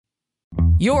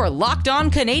You're Locked On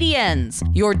Canadiens,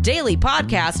 your daily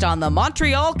podcast on the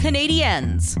Montreal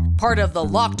Canadiens. Part of the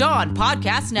Locked On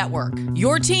Podcast Network,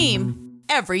 your team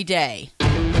every day.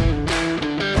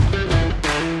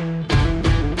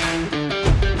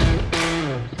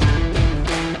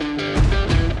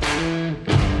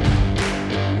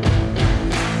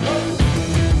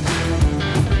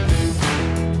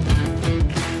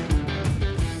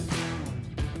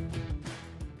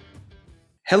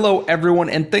 Hello, everyone,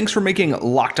 and thanks for making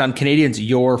Locked On Canadiens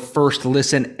your first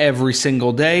listen every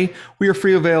single day. We are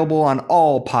free available on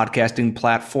all podcasting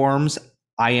platforms.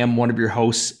 I am one of your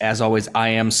hosts. As always, I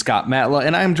am Scott Matla,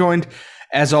 and I am joined,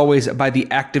 as always, by the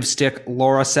active stick,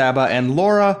 Laura Saba. And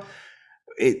Laura,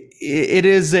 it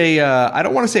is I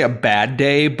don't want to say a bad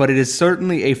day, but it is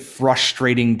certainly a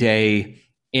frustrating day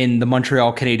in the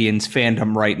Montreal Canadiens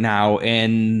fandom right now,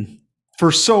 and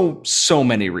for so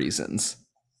many reasons.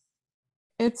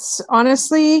 It's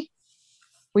honestly,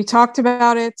 we talked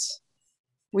about it.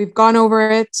 We've gone over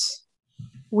it.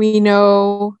 We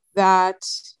know that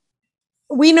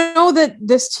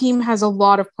this team has a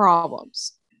lot of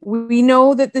problems. We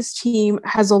know that this team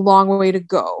has a long way to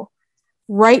go.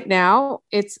 Right now,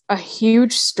 it's a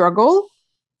huge struggle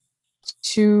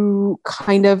to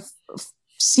kind of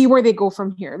see where they go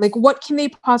from here. Like, what can they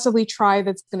possibly try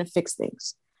that's going to fix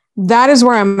things? That is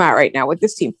where I'm at right now with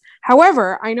this team.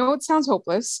 However, I know it sounds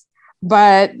hopeless,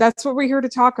 but that's what we're here to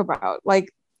talk about. Like,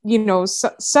 you know,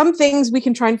 some things we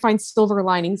can try and find silver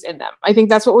linings in them. I think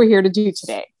that's what we're here to do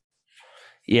today.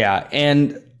 Yeah.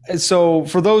 And so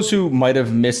for those who might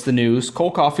have missed the news,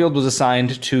 Cole Caufield was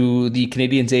assigned to the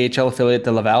Canadiens AHL affiliate,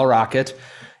 the Laval Rocket,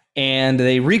 and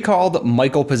they recalled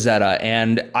Michael Pezzetta.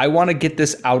 And I want to get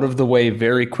this out of the way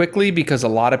very quickly because a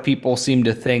lot of people seem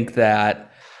to think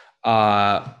that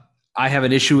I have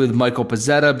an issue with Michael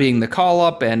Pezzetta being the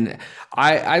call-up, and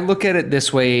I look at it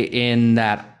this way in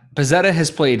that Pezzetta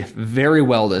has played very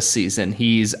well this season.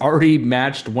 He's already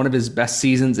matched one of his best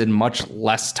seasons in much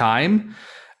less time.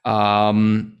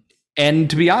 And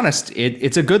to be honest,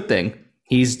 it's a good thing.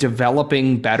 He's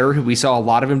developing better. We saw a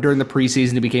lot of him during the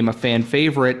preseason. He became a fan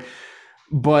favorite.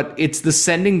 But it's the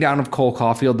sending down of Cole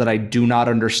Caufield that I do not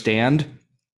understand.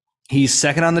 He's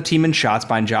second on the team in shots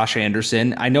behind Josh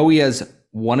Anderson. I know he has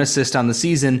one assist on the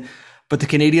season, but the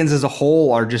Canadiens as a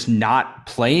whole are just not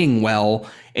playing well.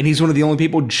 And he's one of the only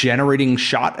people generating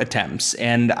shot attempts.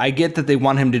 And I get that they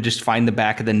want him to just find the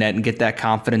back of the net and get that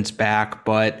confidence back.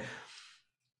 But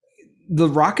the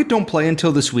Rocket don't play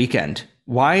until this weekend.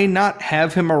 Why not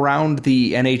have him around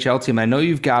the NHL team? I know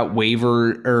you've got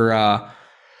waiver or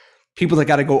people that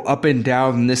got to go up and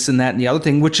down and this and that and the other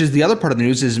thing, which is the other part of the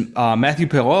news is Matthew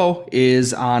Perreault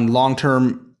is on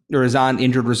long-term or is on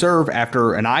injured reserve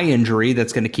after an eye injury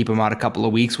that's going to keep him out a couple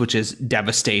of weeks, which is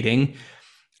devastating.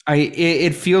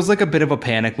 It feels like a bit of a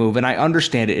panic move, and I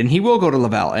understand it. And he will go to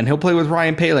Laval, and he'll play with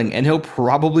Ryan Poehling, and he'll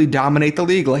probably dominate the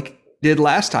league like he did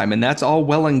last time, and that's all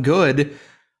well and good.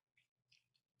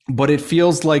 But it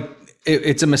feels like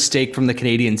it's a mistake from the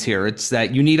Canadiens here. It's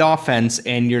that you need offense,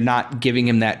 and you're not giving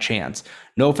him that chance.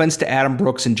 No offense to Adam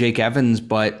Brooks and Jake Evans,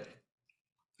 but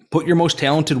put your most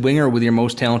talented winger with your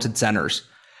most talented centers.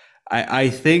 I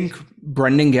think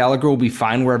Brendan Gallagher will be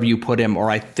fine wherever you put him, or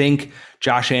I think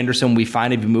Josh Anderson will be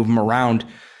fine if you move him around.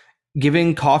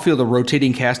 Giving Caufield a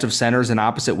rotating cast of centers and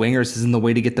opposite wingers isn't the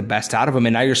way to get the best out of him,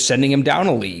 and now you're sending him down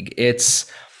a league. It's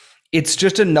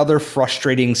just another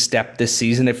frustrating step this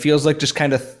season. It feels like just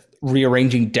kind of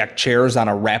rearranging deck chairs on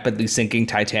a rapidly sinking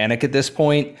Titanic at this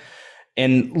point.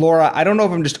 And Laura, I don't know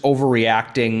if I'm just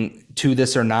overreacting to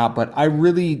this or not, but I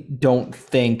really don't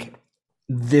think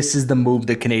this is the move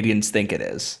the Canadiens think it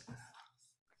is.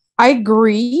 I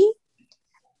agree.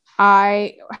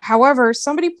 However,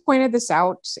 somebody pointed this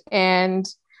out, and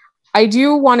I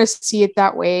do want to see it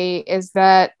that way, is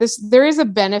that there is a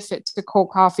benefit to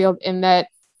Cole Caufield in that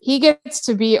he gets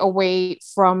to be away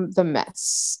from the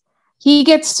mess. He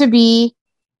gets to be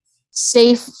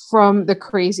safe from the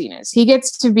craziness. He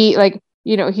gets to be like,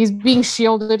 you know, he's being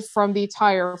shielded from the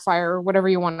tire fire, or whatever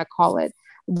you want to call it.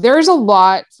 There's a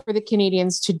lot for the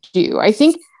Canadiens to do. I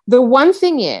think the one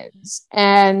thing is,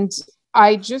 and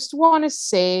I just want to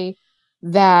say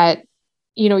that,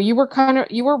 you know, you were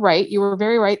right. You were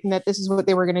very right in that this is what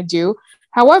they were going to do.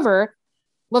 However,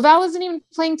 Laval isn't even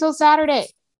playing till Saturday.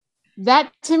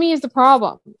 That to me is the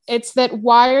problem. It's that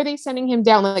why are they sending him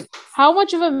down? Like, how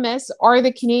much of a mess are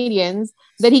the Canadiens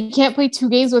that he can't play 2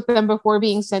 games with them before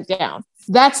being sent down?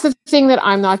 That's the thing that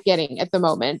I'm not getting at the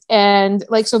moment. And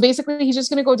like, so basically he's just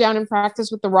going to go down and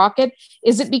practice with the Rocket.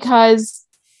 Is it because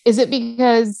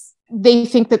they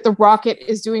think that the Rocket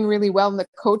is doing really well and the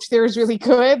coach there is really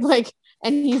good? Like,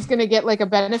 and he's going to get like a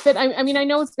benefit. I mean, I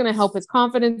know it's going to help his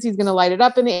confidence. He's going to light it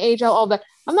up in the AHL, all that.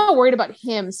 I'm not worried about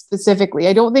him specifically.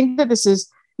 I don't think that this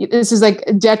is like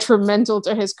detrimental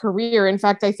to his career. In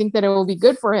fact, I think that it will be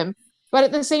good for him. But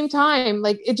at the same time,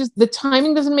 like the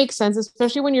timing doesn't make sense,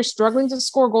 especially when you're struggling to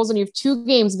score goals and you have 2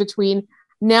 games between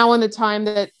now and the time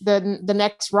that the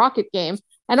next Rocket game.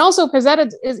 And also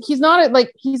Pezzetta he's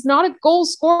not a goal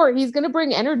scorer. He's going to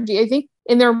bring energy. I think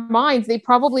in their minds, they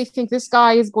probably think this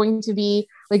guy is going to be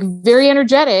like very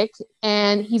energetic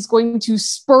and he's going to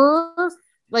spur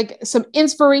like some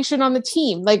inspiration on the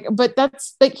team. Like, but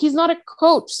that's like, he's not a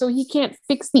coach, so he can't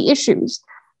fix the issues.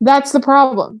 That's the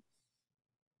problem.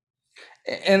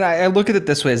 And I look at it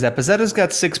this way, is that Pezzetta's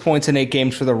got 6 points in 8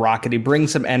 games for the Rocket. He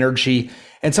brings some energy,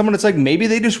 and someone that's like, maybe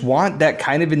they just want that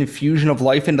kind of infusion of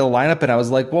life into the lineup. And I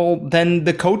was like, well, then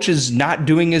the coach is not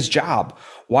doing his job.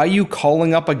 Why are you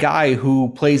calling up a guy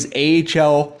who plays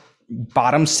AHL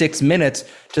bottom 6 minutes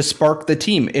to spark the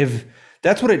team? If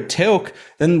that's what it took,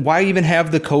 then why even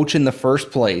have the coach in the first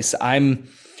place?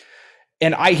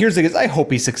 Here's the thing, I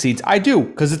hope he succeeds. I do,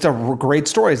 because it's a great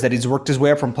story is that he's worked his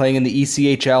way up from playing in the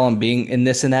ECHL and being in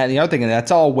this and that and the other thing. And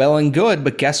that's all well and good.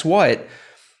 But guess what?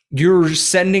 You're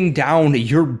sending down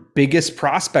your biggest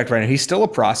prospect right now. He's still a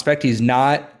prospect. He's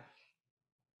not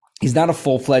a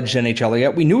full-fledged NHLer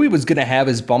yet. We knew he was going to have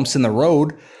his bumps in the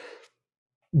road.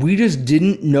 We just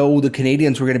didn't know the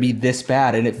Canadiens were going to be this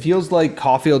bad. And it feels like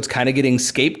Caufield's kind of getting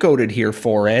scapegoated here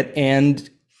for it. And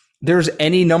there's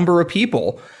any number of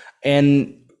people.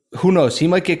 And who knows, he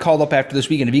might get called up after this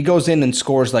weekend. If he goes in and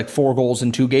scores like 4 goals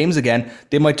in 2 games again,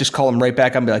 they might just call him right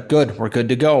back and be like, good, we're good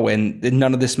to go. And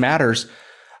none of this matters.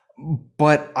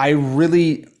 But I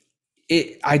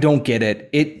don't get it.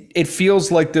 It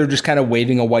feels like they're just kind of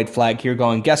waving a white flag here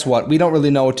going, guess what? We don't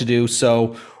really know what to do.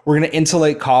 So we're going to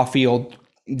insulate Caufield,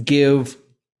 give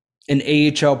an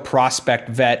AHL prospect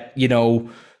vet,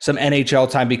 some NHL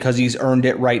time because he's earned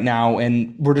it right now.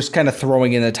 And we're just kind of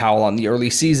throwing in the towel on the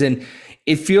early season.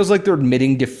 It feels like they're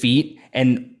admitting defeat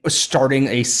and starting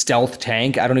a stealth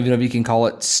tank. I don't even know if you can call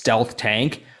it stealth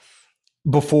tank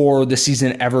before the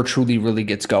season ever truly really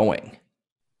gets going.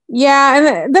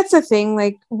 Yeah. And that's the thing.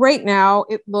 Like right now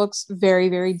it looks very,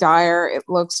 very dire. It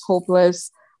looks hopeless.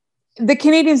 The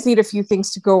Canadiens need a few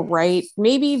things to go right.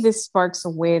 Maybe this sparks a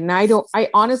win. I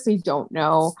honestly don't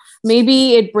know.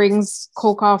 Maybe it brings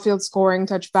Cole Caufield scoring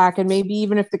touch back. And maybe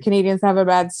even if the Canadiens have a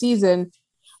bad season,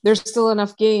 there's still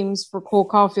enough games for Cole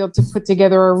Caufield to put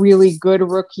together a really good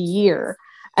rookie year.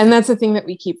 And that's the thing that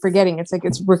we keep forgetting. It's like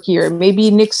it's rookie year. Maybe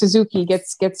Nick Suzuki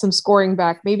gets some scoring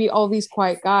back. Maybe all these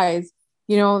quiet guys,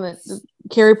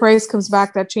 Carey Price comes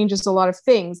back. That changes a lot of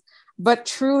things. But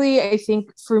truly, I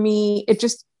think for me,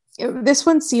 this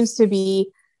one seems to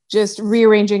be just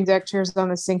rearranging deck chairs on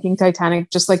the sinking Titanic,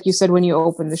 just like you said when you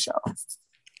opened the show.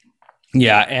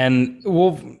 Yeah, and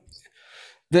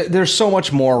there's so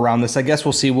much more around this. I guess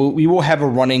we'll see. We will have a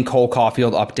running Cole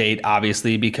Caufield update,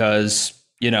 obviously, because,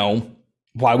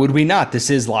 why would we not? This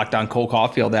is Locked On Cole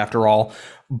Caufield after all.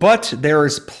 But there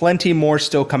is plenty more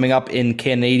still coming up in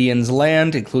Canadiens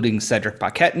land, including Cedric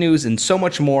Paquette news and so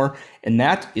much more. And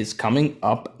that is coming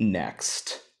up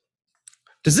next.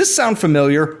 Does this sound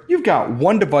familiar? You've got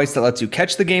one device that lets you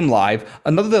catch the game live,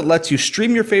 another that lets you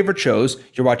stream your favorite shows,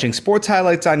 you're watching sports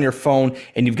highlights on your phone,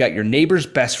 and you've got your neighbor's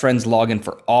best friend's login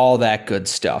for all that good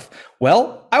stuff.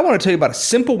 Well, I want to tell you about a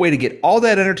simple way to get all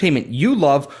that entertainment you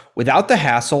love without the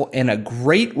hassle and a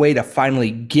great way to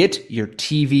finally get your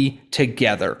TV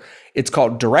together. It's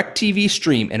called DirecTV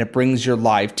Stream, and it brings your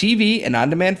live TV and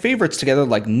on-demand favorites together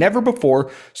like never before,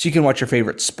 so you can watch your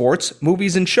favorite sports,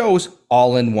 movies, and shows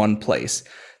all in one place.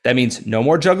 That means no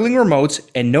more juggling remotes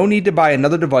and no need to buy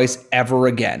another device ever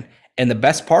again. And the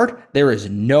best part, there is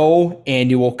no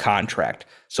annual contract.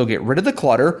 So get rid of the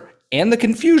clutter and the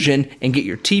confusion and get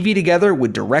your TV together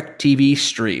with DirecTV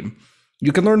Stream.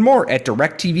 You can learn more at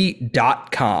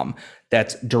directv.com.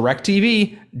 That's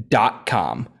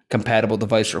directv.com. Compatible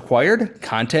device required.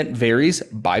 Content varies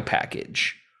by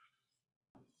package.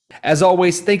 As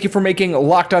always, thank you for making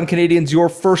Locked On Canadiens your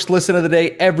first listen of the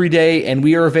day every day, and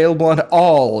we are available on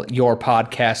all your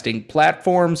podcasting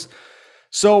platforms.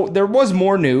 So there was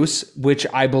more news, which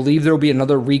I believe there will be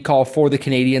another recall for the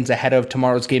Canadiens ahead of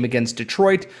tomorrow's game against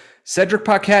Detroit. Cedric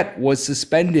Paquette was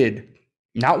suspended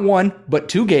not 1, but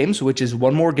 2 games, which is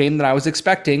 1 more game than I was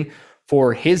expecting,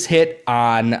 for his hit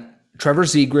on Trevor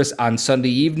Zegras on Sunday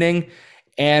evening.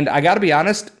 And I got to be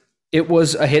honest, it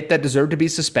was a hit that deserved to be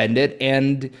suspended.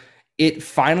 And it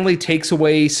finally takes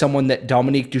away someone that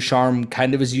Dominique Ducharme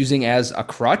kind of is using as a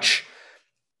crutch.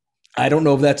 I don't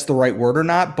know if that's the right word or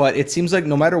not, but it seems like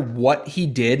no matter what he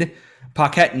did,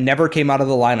 Paquette never came out of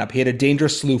the lineup. He had a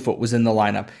dangerous slew foot was in the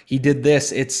lineup. He did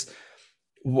this.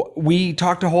 We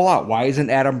talked a whole lot. Why isn't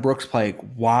Adam Brooks playing?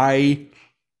 Why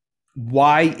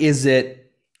is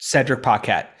it Cedric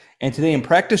Paquette? And today in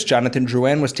practice, Jonathan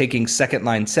Drouin was taking second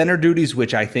line center duties,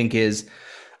 which I think is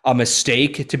a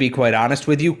mistake, to be quite honest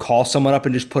with you. Call someone up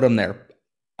and just put him there.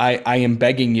 I am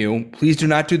begging you, please do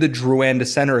not do the Drouin to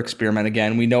center experiment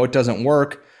again. We know it doesn't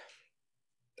work.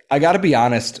 I got to be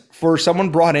honest, for someone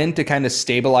brought in to kind of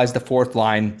stabilize the fourth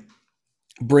line,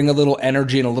 bring a little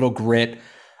energy and a little grit,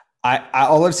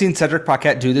 all I've seen Cedric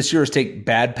Paquette do this year is take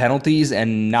bad penalties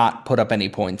and not put up any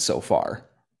points so far.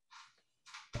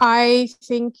 I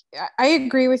think I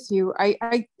agree with you.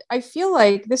 I feel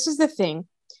like this is the thing,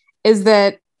 is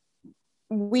that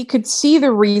we could see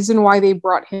the reason why they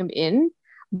brought him in,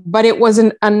 but it was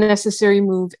an unnecessary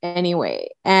move anyway.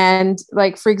 And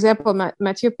like, for example,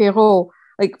 Mathieu Perreault,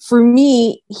 like for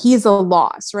me, he's a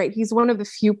loss, right? He's one of the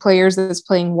few players that is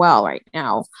playing well right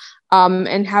now.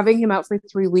 And having him out for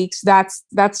 3 weeks,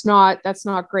 that's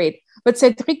not great. But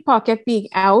Cedric Paquette being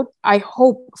out, I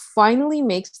hope finally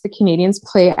makes the Canadiens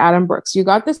play Adam Brooks. You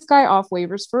got this guy off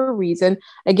waivers for a reason.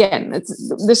 Again,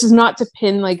 this is not to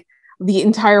pin like the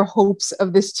entire hopes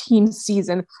of this team's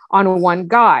season on one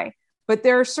guy. But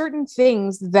there are certain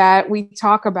things that we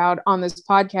talk about on this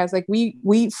podcast. Like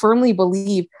we firmly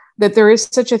believe that there is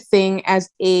such a thing as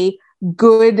a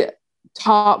good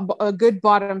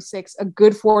bottom six, a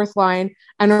good fourth line,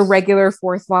 and a regular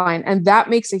fourth line. And that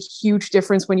makes a huge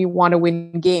difference when you want to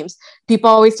win games. People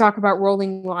always talk about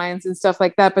rolling lines and stuff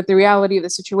like that, but the reality of the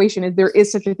situation is there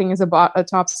is such a thing as a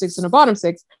top six and a bottom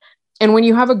six. And when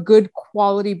you have a good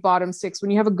quality bottom six,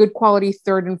 when you have a good quality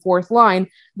third and fourth line,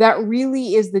 that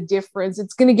really is the difference.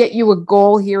 It's going to get you a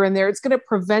goal here and there. It's going to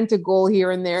prevent a goal here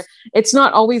and there. It's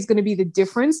not always going to be the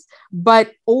difference,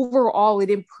 but overall, it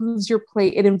improves your play.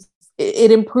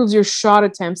 It improves your shot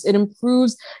attempts. It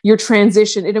improves your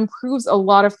transition. It improves a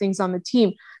lot of things on the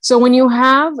team. So when you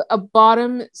have a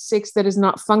bottom six that is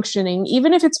not functioning,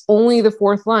 even if it's only the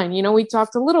fourth line, we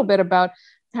talked a little bit about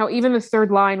how even the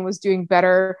third line was doing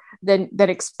better than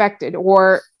expected,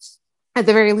 or at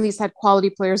the very least had quality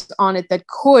players on it that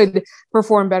could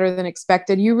perform better than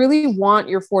expected. You really want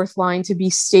your fourth line to be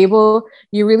stable.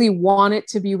 You really want it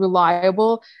to be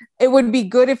reliable. It would be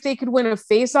good if they could win a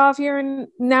face-off here and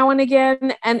now and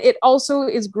again. And it also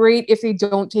is great if they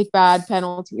don't take bad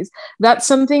penalties. That's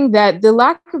something that the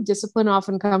lack of discipline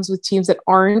often comes with teams that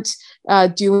aren't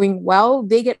doing well.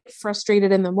 They get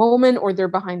frustrated in the moment, or they're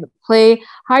behind the play.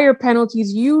 Higher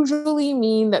penalties usually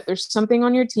mean that there's something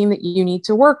on your team that you need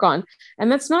to work on.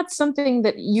 And that's not something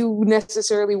that you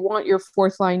necessarily want your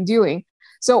fourth line doing.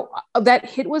 So that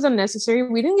hit was unnecessary.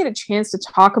 We didn't get a chance to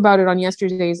talk about it on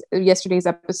yesterday's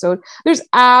episode. There's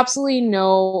absolutely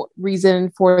no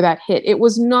reason for that hit. It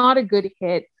was not a good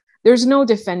hit. There's no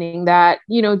defending that.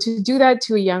 To do that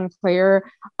to a young player,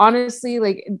 honestly,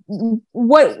 like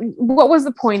what was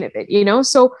the point of it?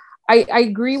 So I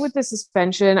agree with the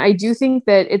suspension. I do think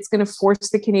that it's going to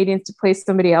force the Canadiens to play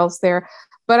somebody else there.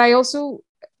 But I also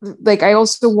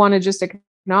want to just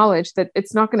acknowledge that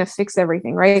it's not going to fix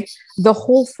everything, right? The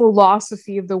whole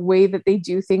philosophy of the way that they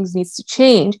do things needs to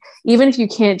change. Even if you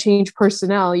can't change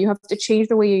personnel, you have to change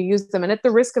the way you use them. And at the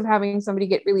risk of having somebody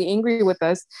get really angry with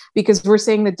us because we're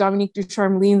saying that Dominique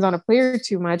Ducharme leans on a player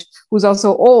too much, who's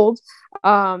also old,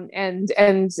 and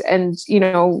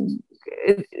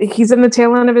he's in the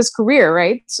tail end of his career,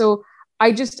 right? So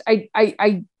I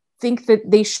think that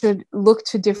they should look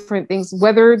to different things,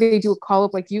 whether they do a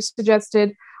call-up like you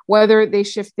suggested, whether they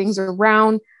shift things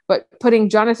around, but putting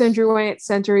Jonathan Drouin at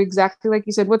center, exactly like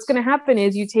you said, what's going to happen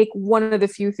is you take one of the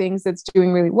few things that's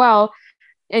doing really well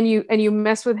and you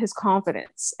mess with his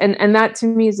confidence. And that to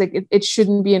me is like, it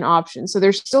shouldn't be an option. So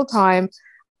there's still time.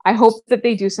 I hope that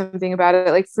they do something about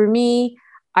it. Like for me,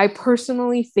 I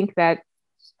personally think that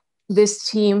this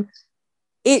team,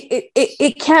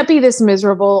 it can't be this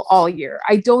miserable all year.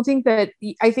 I think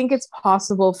it's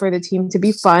possible for the team to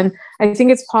be fun. I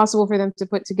think it's possible for them to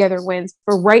put together wins.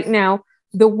 But right now,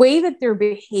 the way that they're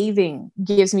behaving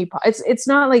gives me, it's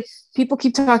not like people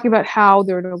keep talking about how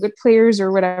there are no good players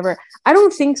or whatever. I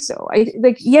don't think so.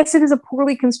 Yes, it is a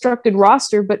poorly constructed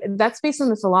roster, but that's based on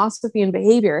the philosophy and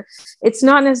behavior. It's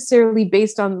not necessarily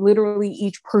based on literally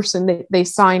each person that they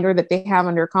signed or that they have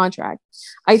under contract.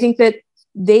 I think that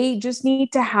they just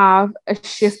need to have a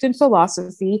shift in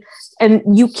philosophy, and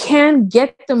you can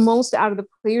get the most out of the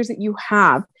players that you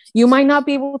have. You might not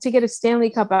be able to get a Stanley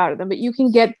Cup out of them, but you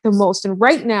can get the most. And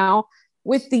right now,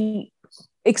 with the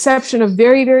exception of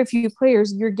very, very few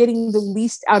players, you're getting the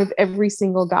least out of every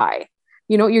single guy.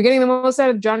 You're getting the most out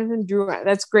of Jonathan Drouin.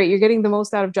 That's great. You're getting the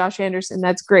most out of Josh Anderson.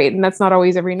 That's great. And that's not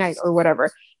always every night or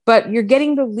whatever. But you're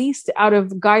getting the least out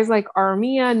of guys like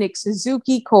Armia, Nick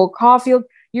Suzuki, Cole Caulfield.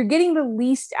 You're getting the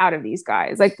least out of these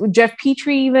guys, like Jeff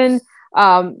Petrie even.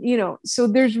 So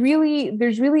there's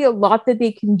really a lot that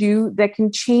they can do that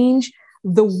can change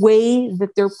the way that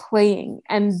they're playing,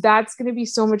 and that's going to be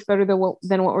so much better than what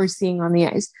we're seeing on the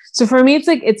ice. So for me,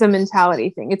 it's a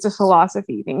mentality thing, it's a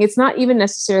philosophy thing. It's not even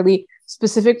necessarily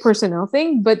specific personnel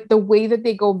thing, but the way that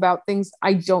they go about things,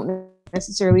 I don't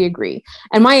necessarily agree.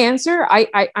 And my answer,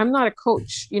 I'm not a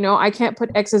coach, I can't put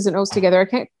X's and O's together. I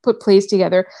can't put plays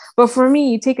together. But for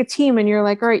me, you take a team and you're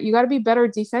like, all right, you got to be better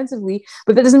defensively,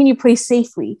 but that doesn't mean you play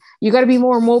safely. You got to be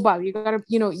more mobile. You got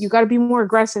to be more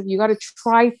aggressive. You got to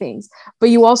try things, but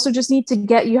you also just need to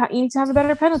you need to have a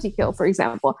better penalty kill, for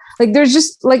example. Like there's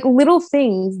just like little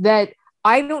things that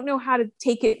I don't know how to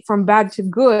take it from bad to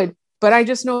good, but I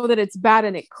just know that it's bad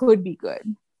and it could be good.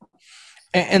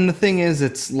 And the thing is,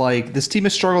 it's like this team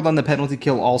has struggled on the penalty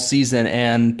kill all season,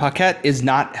 and Paquette is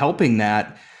not helping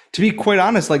that. To be quite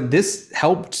honest, like this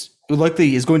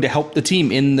likely is going to help the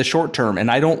team in the short term. And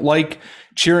I don't like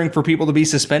cheering for people to be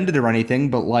suspended or anything,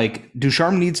 but like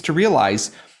Ducharme needs to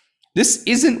realize this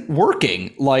isn't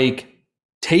working. Like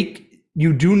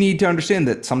you do need to understand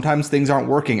that sometimes things aren't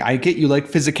working. I get you like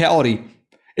physicality.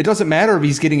 It doesn't matter if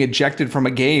he's getting ejected from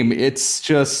a game. It's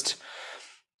just...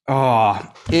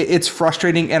 it's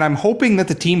frustrating, and I'm hoping that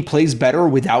the team plays better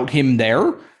without him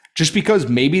there, just because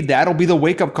maybe that'll be the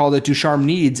wake-up call that Ducharme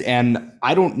needs, and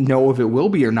I don't know if it will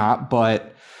be or not,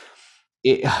 but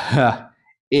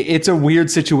it's a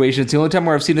weird situation. It's the only time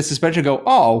where I've seen a suspension go,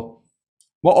 oh,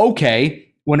 well,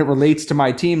 okay, when it relates to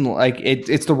my team, like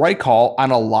it's the right call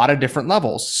on a lot of different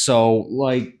levels. So,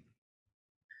 like,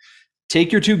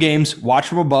 take your 2 games, watch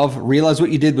from above, realize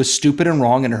what you did was stupid and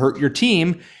wrong and hurt your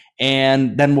team,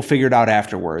 and then we'll figure it out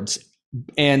afterwards.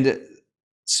 And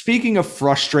speaking of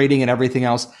frustrating and everything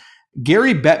else,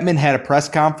 Gary Bettman had a press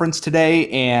conference today,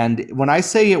 and when I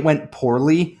say it went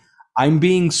poorly, I'm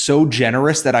being so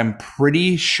generous that I'm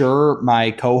pretty sure my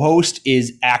co-host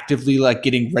is actively like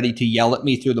getting ready to yell at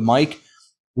me through the mic.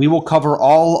 We will cover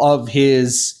all of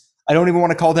his, I don't even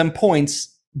want to call them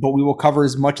points, but we will cover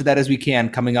as much of that as we can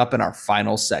coming up in our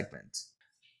final segment.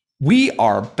 We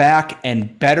are back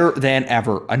and better than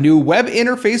ever. A new web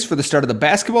interface for the start of the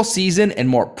basketball season and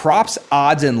more props,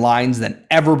 odds, and lines than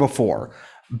ever before.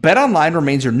 BetOnline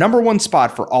remains your number one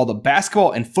spot for all the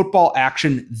basketball and football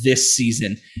action this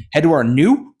season. Head to our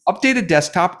new updated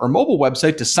desktop or mobile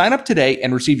website to sign up today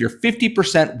and receive your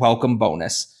 50% welcome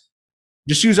bonus.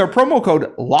 Just use our promo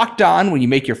code LOCKEDON when you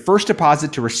make your first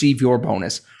deposit to receive your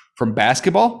bonus. From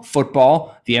basketball,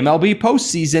 football, the MLB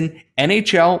postseason,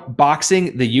 NHL,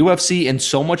 boxing, the UFC, and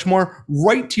so much more,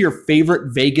 right to your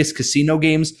favorite Vegas casino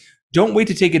games. Don't wait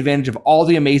to take advantage of all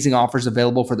the amazing offers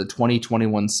available for the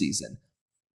 2021 season.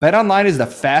 BetOnline is the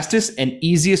fastest and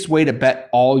easiest way to bet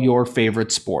all your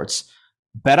favorite sports.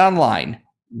 BetOnline,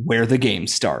 where the game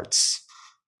starts.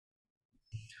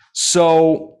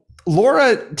 So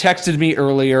Laura texted me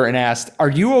earlier and asked, are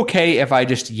you okay if I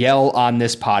just yell on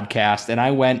this podcast? And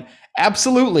I went,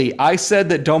 absolutely. I said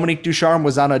that Dominique Ducharme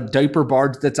was on a diaper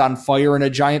barge that's on fire in a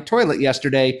giant toilet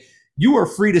yesterday. You are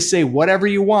free to say whatever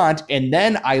you want. And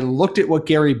then I looked at what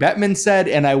Gary Bettman said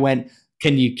and I went,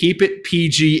 can you keep it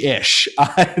PG-ish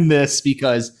on this?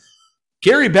 Because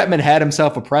Gary Bettman had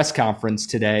himself a press conference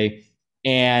today.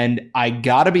 And I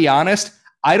got to be honest,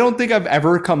 I don't think I've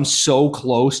ever come so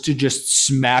close to just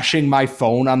smashing my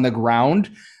phone on the ground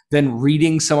than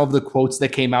reading some of the quotes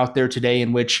that came out there today,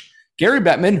 in which Gary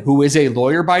Bettman, who is a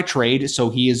lawyer by trade, so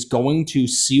he is going to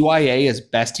CYA as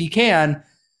best he can,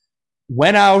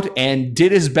 went out and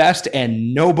did his best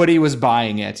and nobody was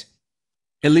buying it.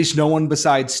 At least no one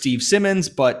besides Steve Simmons,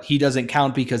 but he doesn't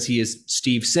count because he is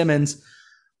Steve Simmons.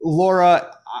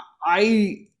 Laura,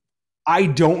 I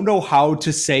don't know how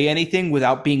to say anything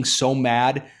without being so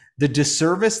mad. The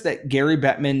disservice that Gary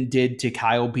Bettman did to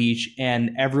Kyle Beach and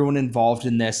everyone involved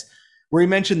in this, where he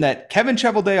mentioned that Kevin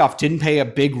Cheveldayoff didn't play a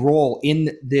big role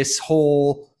in this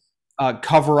whole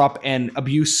cover-up and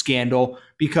abuse scandal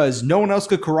because no one else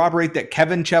could corroborate that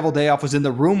Kevin Cheveldayoff was in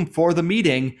the room for the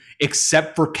meeting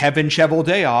except for Kevin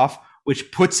Cheveldayoff,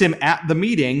 which puts him at the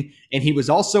meeting. And he was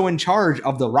also in charge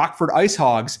of the Rockford Ice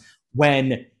Hogs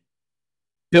when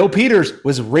Bill Peters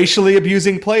was racially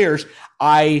abusing players.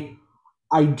 I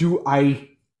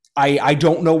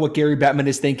don't know what Gary Bettman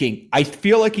is thinking. I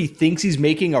feel like he thinks he's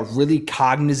making a really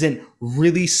cognizant,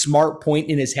 really smart point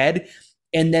in his head,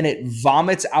 and then it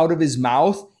vomits out of his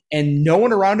mouth, and no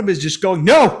one around him is just going,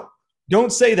 no,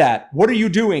 don't say that. What are you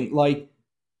doing? Like,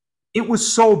 it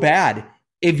was so bad.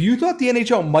 if you thought the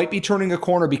NHL might be turning a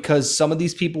corner because some of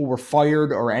these people were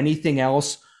fired or anything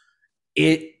else,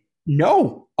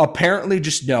 apparently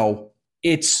just no.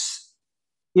 It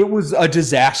was a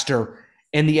disaster,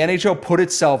 and the NHL put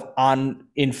itself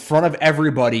in front of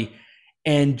everybody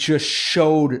and just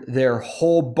showed their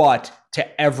whole butt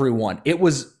to everyone. It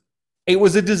was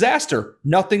a disaster.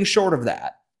 Nothing short of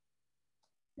that.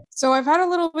 So I've had a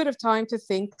little bit of time to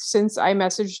think since I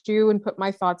messaged you and put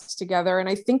my thoughts together. And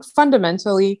I think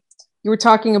fundamentally, you were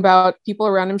talking about people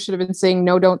around him should have been saying,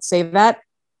 no, don't say that.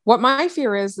 What my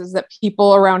fear is that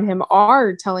people around him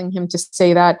are telling him to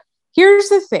say that. Here's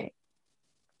the thing.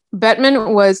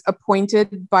 Bettman was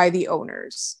appointed by the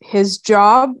owners. His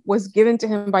job was given to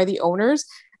him by the owners,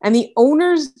 and the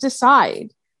owners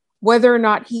decide whether or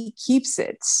not he keeps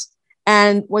it.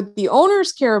 And what the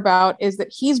owners care about is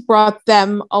that he's brought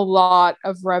them a lot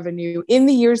of revenue in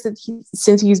the years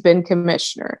since he's been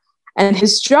commissioner. And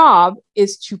his job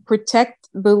is to protect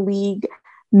the league,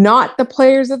 not the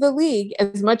players of the league,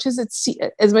 as much as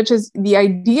the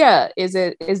idea is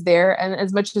there, and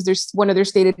as much as there's one of their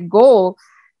stated goals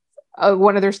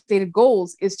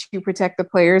is to protect the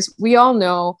players. We all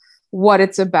know what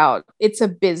it's about. It's a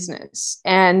business.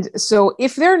 And so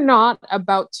if they're not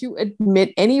about to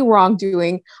admit any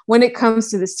wrongdoing when it comes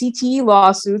to the CTE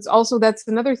lawsuits, also that's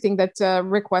another thing that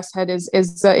Rick Westhead is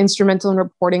instrumental in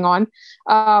reporting on.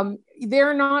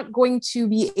 They're not going to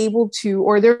be able to,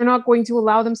 or they're not going to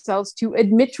allow themselves to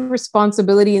admit to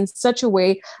responsibility in such a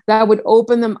way that would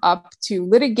open them up to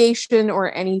litigation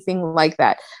or anything like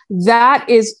that. That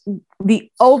is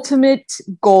the ultimate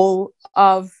goal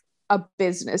of a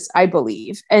business, I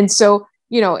believe. And so,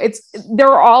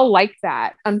 they're all like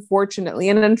that, unfortunately.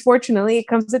 And unfortunately, it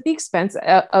comes at the expense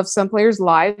of some players'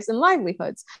 lives and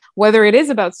livelihoods, whether it is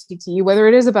about CTE, whether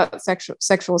it is about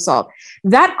sexual assault.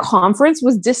 That conference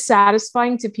was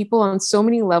dissatisfying to people on so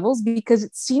many levels because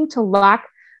it seemed to lack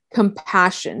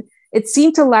compassion. It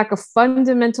seemed to lack a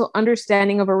fundamental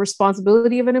understanding of a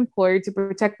responsibility of an employer to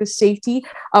protect the safety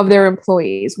of their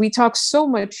employees. We talk so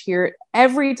much here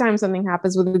every time something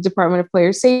happens with the Department of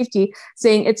Player Safety,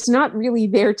 saying it's not really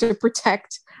there to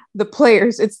protect the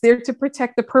players. It's there to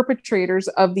protect the perpetrators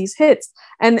of these hits.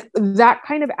 And that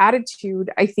kind of attitude,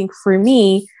 I think, for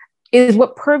me, is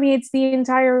what permeates the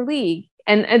entire league.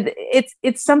 And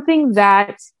it's something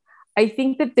that I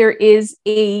think that there is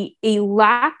a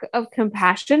lack of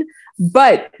compassion,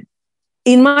 but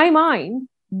in my mind,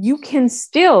 you can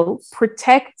still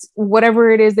protect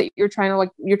whatever it is that you're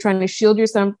trying to shield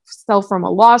yourself from a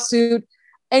lawsuit,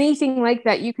 anything like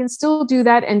that. You can still do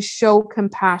that and show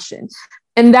compassion.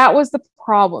 And that was the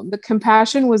problem. The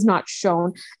compassion was not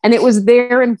shown, and it was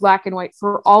there in black and white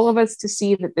for all of us to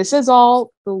see that this is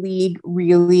all the league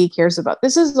really cares about.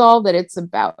 This is all that it's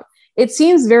about. It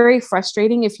seems very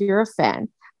frustrating if you're a fan.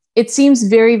 It seems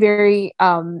very, very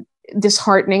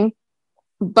disheartening.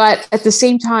 But at the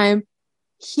same time,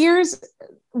 here's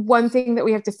one thing that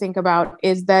we have to think about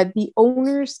is that the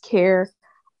owners care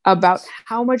about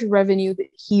how much revenue that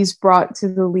he's brought to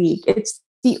the league. It's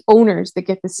the owners that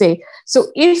get to say. So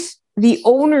if the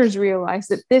owners realize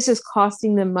that this is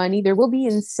costing them money, there will be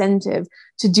incentive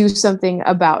to do something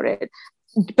about it.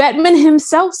 Bettman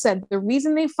himself said the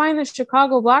reason they fined the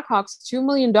Chicago Blackhawks $2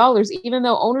 million, even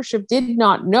though ownership did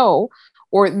not know,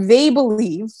 or they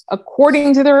believe,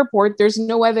 according to the report, there's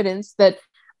no evidence that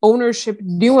ownership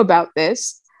knew about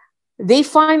this. They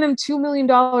fined them $2 million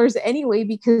anyway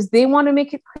because they want to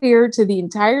make it clear to the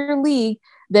entire league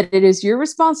that it is your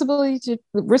responsibility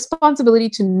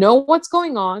to know what's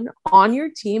going on your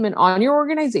team and on your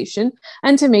organization,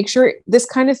 and to make sure this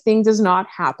kind of thing does not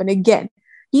happen again.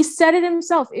 He said it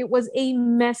himself. It was a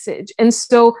message. And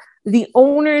so the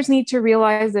owners need to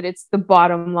realize that it's the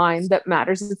bottom line that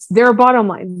matters. It's their bottom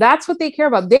line. That's what they care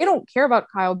about. They don't care about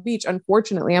Kyle Beach,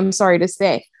 unfortunately. I'm sorry to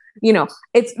say.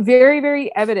 It's very,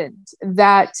 very evident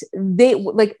that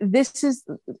this is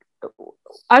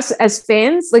us as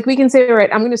fans. We can say, all right,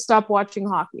 I'm going to stop watching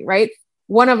hockey, right?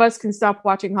 One of us can stop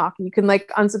watching hockey. You can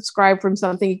unsubscribe from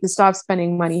something. You can stop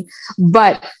spending money.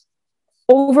 But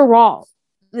overall,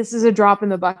 this is a drop in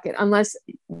the bucket unless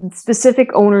specific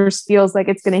owners feels like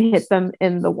it's going to hit them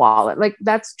in the wallet.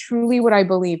 That's truly what I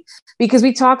believe, because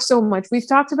we talk so much. We've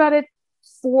talked about it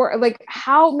for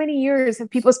how many years have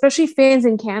people, especially fans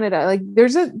in Canada,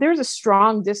 there's a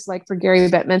strong dislike for Gary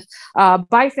Bettman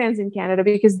by fans in Canada,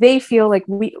 because they feel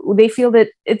that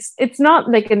it's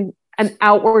not an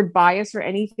outward bias or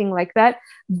anything like that,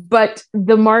 but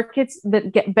the markets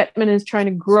that Bettman is trying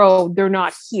to grow, they're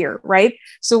not here, right?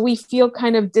 So we feel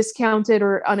kind of discounted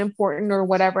or unimportant or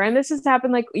whatever. And this has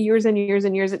happened years and years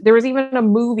and years. There was even a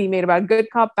movie made about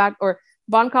Good Cop,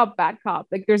 Bon Cop, Bad Cop.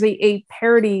 Like there's a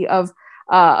parody of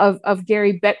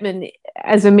Gary Bettman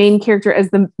as a main character,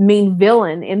 as the main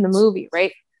villain in the movie,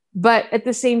 right? But at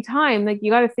the same time, like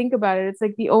you got to think about it. It's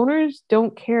like the owners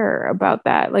don't care about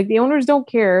that. Like the owners don't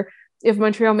care if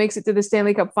Montreal makes it to the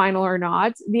Stanley Cup final or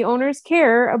not. The owners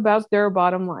care about their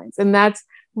bottom lines. And that's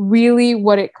really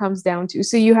what it comes down to.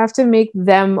 So you have to make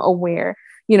them aware.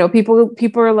 You know, people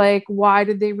are like, why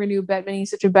did they renew Bettman?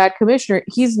 He's such a bad commissioner.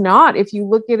 He's not. If you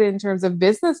look at it in terms of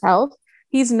business health,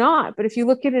 he's not. But if you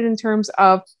look at it in terms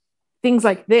of things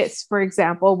like this, for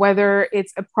example, whether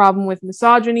it's a problem with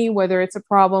misogyny, whether it's a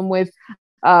problem with,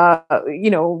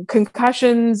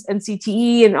 concussions and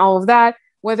CTE and all of that,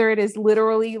 whether it is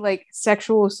literally like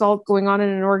sexual assault going on in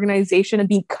an organization and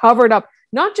being covered up,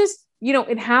 not just,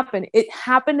 it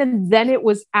happened and then it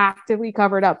was actively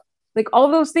covered up. Like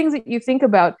all those things that you think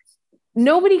about,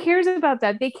 nobody cares about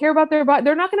that. They care about their body.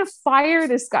 They're not going to fire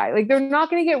this guy. Like they're not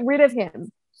going to get rid of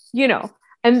him,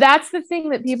 And that's the thing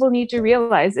that people need to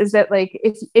realize is that like,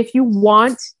 if you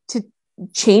want to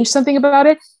change something about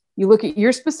it, you look at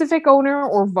your specific owner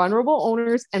or vulnerable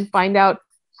owners and find out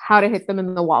how to hit them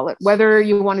in the wallet, whether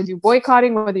you want to do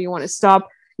boycotting, whether you want to stop,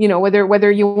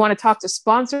 whether you want to talk to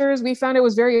sponsors. We found it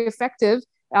was very effective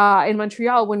in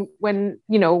Montreal when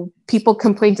people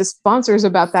complained to sponsors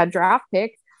about that draft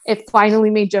pick. It finally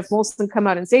made Jeff Molson come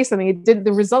out and say something.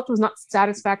 The result was not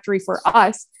satisfactory for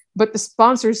us, but the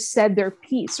sponsors said their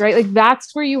piece, right? Like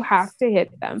that's where you have to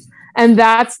hit them. And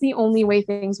that's the only way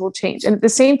things will change. And at the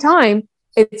same time,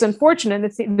 it's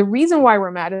unfortunate. The reason why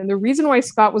we're mad and the reason why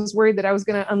Scott was worried that I was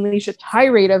going to unleash a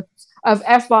tirade of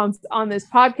F-bombs on this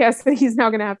podcast that he's now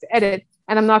going to have to edit,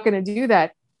 and I'm not going to do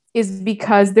that, is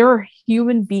because there are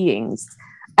human beings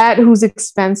at whose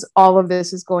expense all of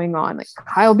this is going on. Like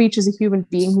Kyle Beach is a human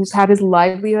being who's had his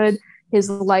livelihood, his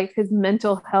life, his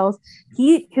mental health.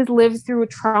 He has lived through a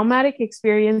traumatic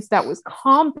experience that was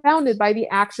compounded by the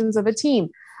actions of a team.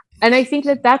 And I think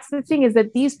that that's the thing, is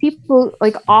that these people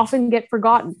like often get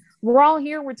forgotten. We're all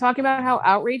here. We're talking about how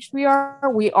outraged we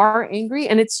are. We are angry.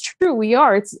 And it's true. We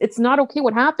are. It's not okay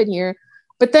what happened here.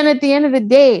 But then at the end of the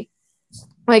day,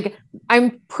 like,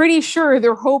 I'm pretty sure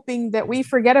they're hoping that we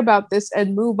forget about this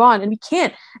and move on, and we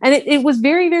can't. And it was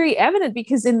very, very evident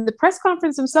because in the press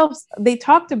conference themselves, they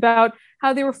talked about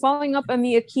how they were following up on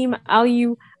the Akim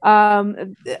Aliu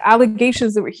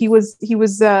allegations that he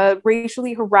was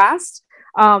racially harassed.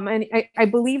 And I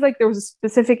believe like there was a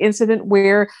specific incident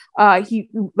where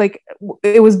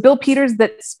it was Bill Peters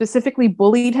that specifically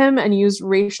bullied him and used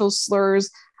racial slurs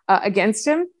against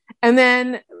him. And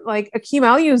then like Akim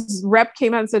Aliu's rep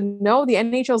came out and said, no, the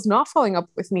NHL is not following up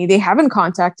with me. They haven't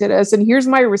contacted us. And here's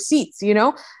my receipts,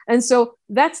 And so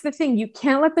that's the thing. You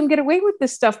can't let them get away with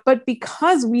this stuff. But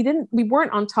because we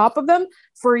weren't on top of them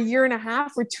for a year and a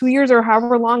half or 2 years or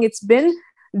however long it's been,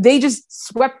 they just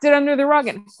swept it under the rug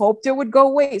and hoped it would go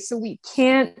away. So we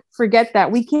can't forget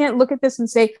that. We can't look at this and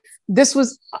say, this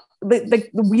was like,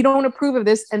 we don't approve of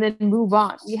this and then move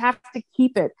on. We have to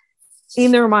keep it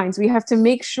in their minds. We have to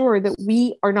make sure that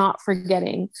we are not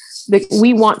forgetting that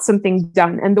we want something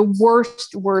done. And the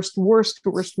worst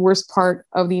part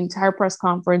of the entire press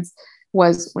conference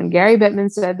was when Gary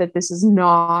Bettman said that this is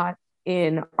not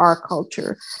in our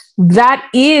culture. That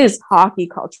is hockey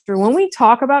culture. When we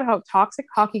talk about how toxic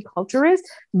hockey culture is,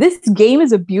 this game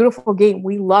is a beautiful game.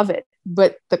 We love it,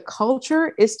 but the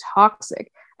culture is toxic.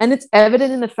 And it's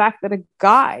evident in the fact that a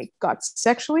guy got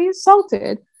sexually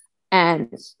assaulted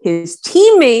and his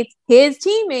teammates,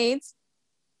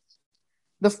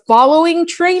 the following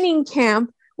training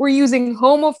camp, were using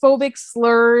homophobic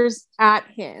slurs at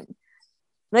him.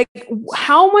 Like,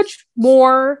 how much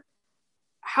more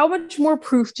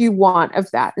proof do you want of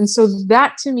that? And so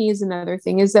that to me is another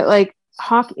thing, is that like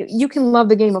hockey, you can love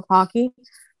the game of hockey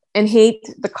and hate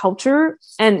the culture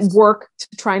and work to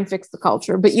try and fix the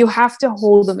culture, but you have to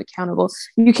hold them accountable.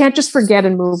 You can't just forget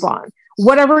and move on.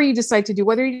 Whatever you decide to do,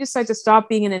 whether you decide to stop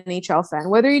being an NHL fan,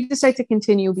 whether you decide to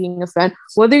continue being a fan,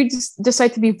 whether you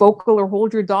decide to be vocal or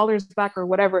hold your dollars back or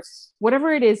whatever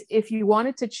it is, if you want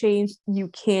it to change, you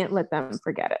can't let them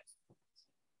forget it.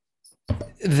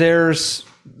 There's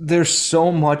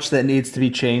so much that needs to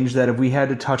be changed that if we had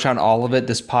to touch on all of it,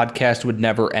 this podcast would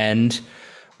never end.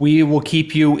 We will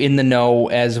keep you in the know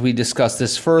as we discuss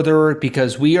this further,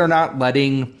 because we are not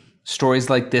letting stories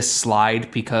like this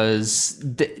slide, because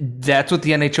that's what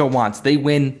the NHL wants. They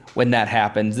win when that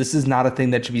happens. This is not a thing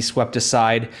that should be swept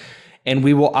aside. And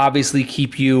we will obviously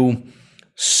keep you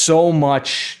so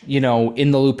much, in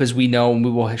the loop as we know, and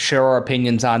we will share our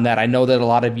opinions on that. I know that a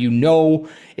lot of you know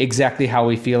exactly how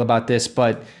we feel about this,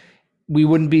 but we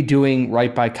wouldn't be doing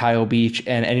right by Kyle Beach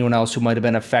and anyone else who might have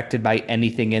been affected by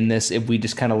anything in this if we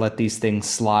just kind of let these things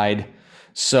slide.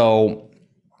 So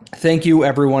thank you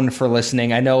everyone for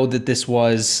listening. I know that this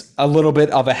was a little bit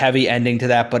of a heavy ending to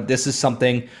that, but this is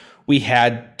something we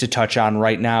had to touch on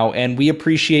right now. And we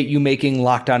appreciate you making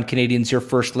Locked On Canadiens your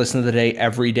first listen of the day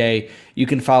every day. You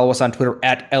can follow us on Twitter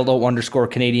at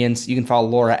 @LO_Canadiens. You can follow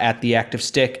Laura at The Active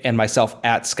Stick and myself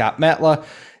at Scott Matla.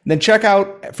 Then check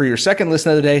out, for your second listen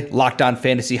of the day, Locked On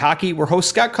Fantasy Hockey, where host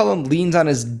Scott Cullen leans on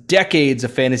his decades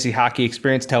of fantasy hockey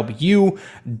experience to help you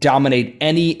dominate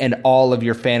any and all of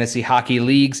your fantasy hockey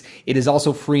leagues. It is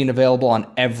also free and available on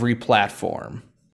every platform.